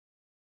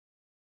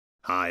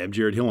Hi, I'm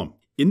Jared Hillam.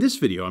 In this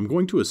video, I'm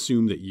going to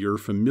assume that you're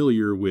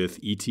familiar with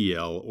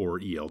ETL or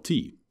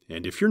ELT.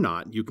 And if you're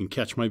not, you can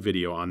catch my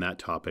video on that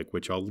topic,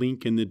 which I'll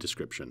link in the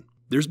description.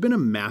 There's been a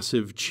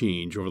massive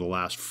change over the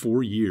last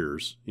 4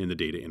 years in the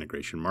data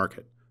integration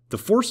market. The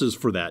forces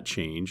for that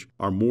change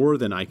are more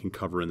than I can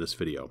cover in this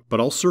video, but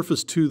I'll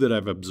surface two that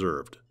I've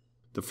observed.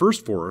 The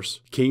first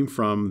force came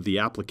from the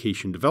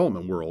application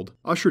development world,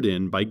 ushered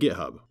in by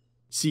GitHub.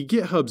 See,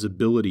 GitHub's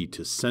ability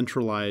to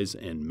centralize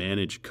and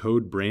manage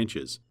code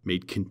branches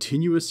made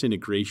continuous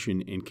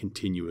integration and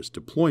continuous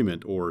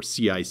deployment, or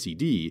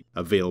CI/CD,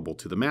 available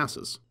to the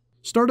masses.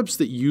 Startups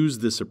that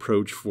used this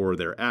approach for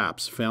their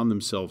apps found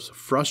themselves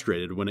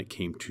frustrated when it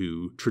came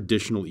to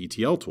traditional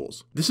ETL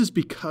tools. This is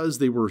because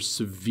they were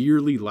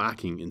severely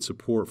lacking in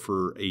support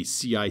for a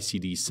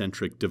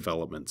CI/CD-centric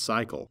development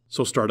cycle.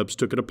 So startups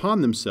took it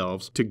upon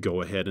themselves to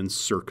go ahead and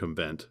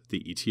circumvent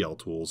the ETL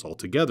tools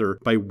altogether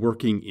by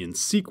working in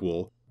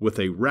SQL with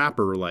a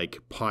wrapper like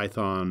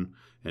Python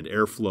and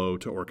Airflow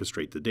to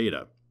orchestrate the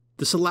data.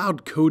 This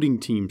allowed coding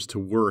teams to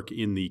work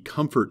in the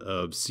comfort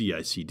of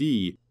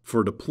CI/CD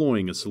for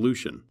deploying a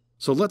solution.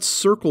 So let's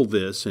circle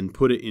this and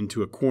put it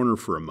into a corner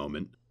for a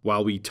moment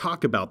while we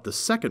talk about the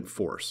second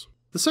force.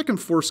 The second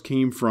force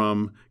came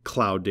from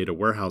cloud data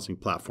warehousing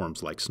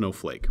platforms like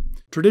Snowflake.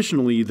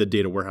 Traditionally, the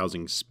data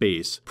warehousing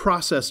space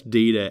processed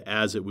data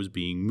as it was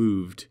being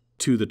moved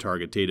to the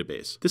target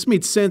database. This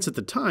made sense at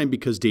the time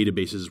because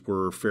databases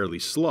were fairly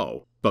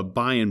slow. But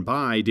by and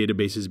by,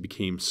 databases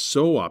became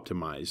so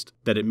optimized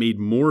that it made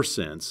more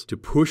sense to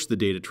push the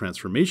data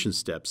transformation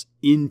steps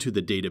into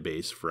the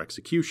database for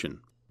execution.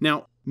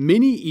 Now,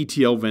 many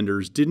ETL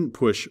vendors didn't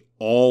push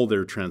all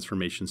their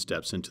transformation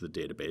steps into the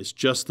database,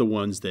 just the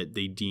ones that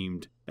they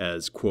deemed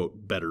as,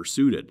 quote, better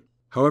suited.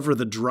 However,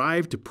 the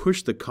drive to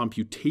push the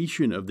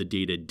computation of the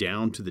data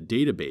down to the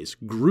database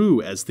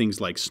grew as things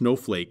like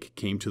Snowflake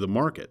came to the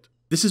market.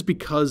 This is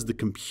because the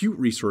compute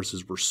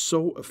resources were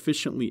so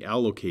efficiently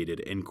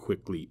allocated and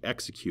quickly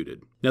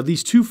executed. Now,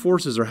 these two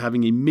forces are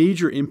having a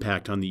major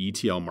impact on the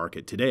ETL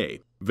market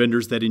today.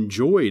 Vendors that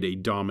enjoyed a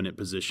dominant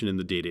position in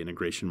the data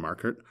integration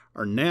market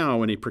are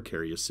now in a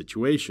precarious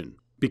situation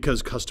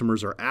because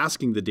customers are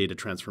asking the data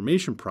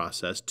transformation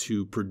process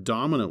to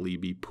predominantly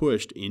be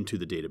pushed into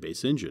the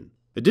database engine.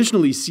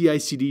 Additionally,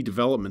 CI/CD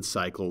development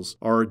cycles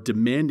are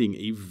demanding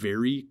a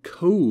very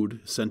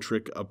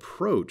code-centric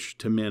approach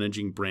to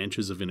managing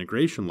branches of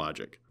integration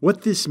logic.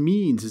 What this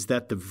means is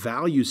that the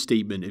value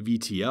statement of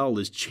ETL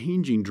is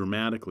changing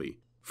dramatically.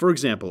 For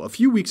example, a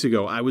few weeks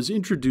ago, I was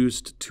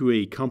introduced to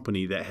a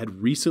company that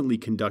had recently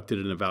conducted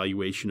an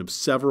evaluation of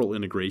several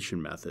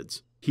integration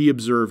methods. He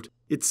observed,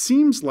 "It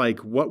seems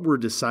like what we're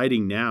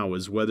deciding now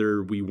is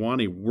whether we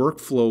want a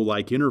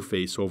workflow-like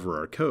interface over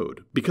our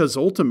code, because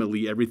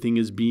ultimately everything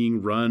is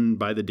being run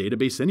by the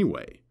database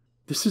anyway."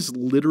 This is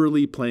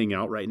literally playing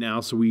out right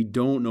now, so we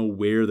don't know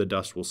where the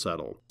dust will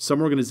settle.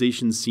 Some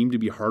organizations seem to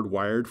be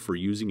hardwired for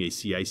using a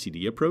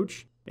CI/CD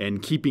approach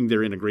and keeping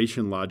their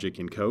integration logic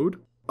in code.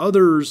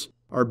 Others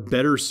are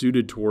better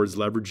suited towards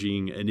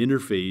leveraging an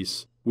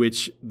interface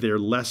which their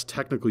less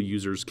technical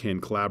users can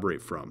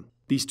collaborate from.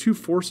 These two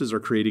forces are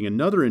creating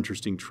another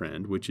interesting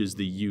trend, which is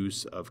the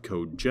use of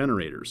code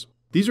generators.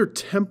 These are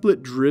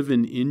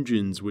template-driven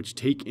engines which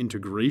take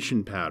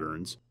integration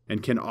patterns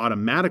and can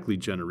automatically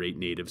generate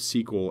native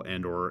SQL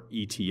and/or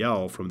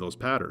ETL from those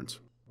patterns.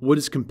 What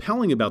is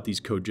compelling about these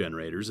code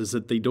generators is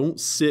that they don't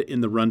sit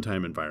in the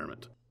runtime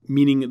environment,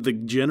 meaning the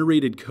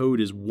generated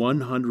code is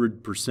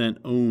 100%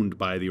 owned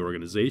by the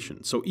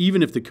organization. So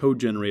even if the code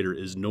generator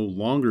is no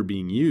longer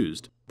being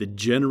used, the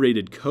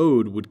generated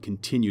code would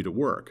continue to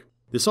work.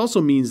 This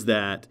also means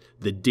that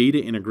the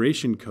data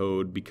integration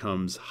code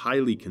becomes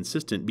highly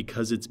consistent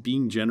because it's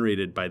being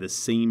generated by the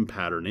same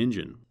pattern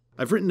engine.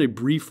 I've written a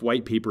brief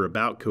white paper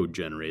about code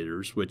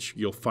generators, which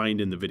you'll find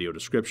in the video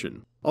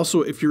description.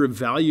 Also, if you're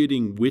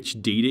evaluating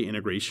which data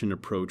integration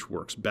approach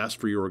works best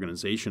for your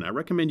organization, I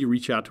recommend you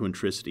reach out to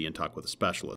Intricity and talk with a specialist.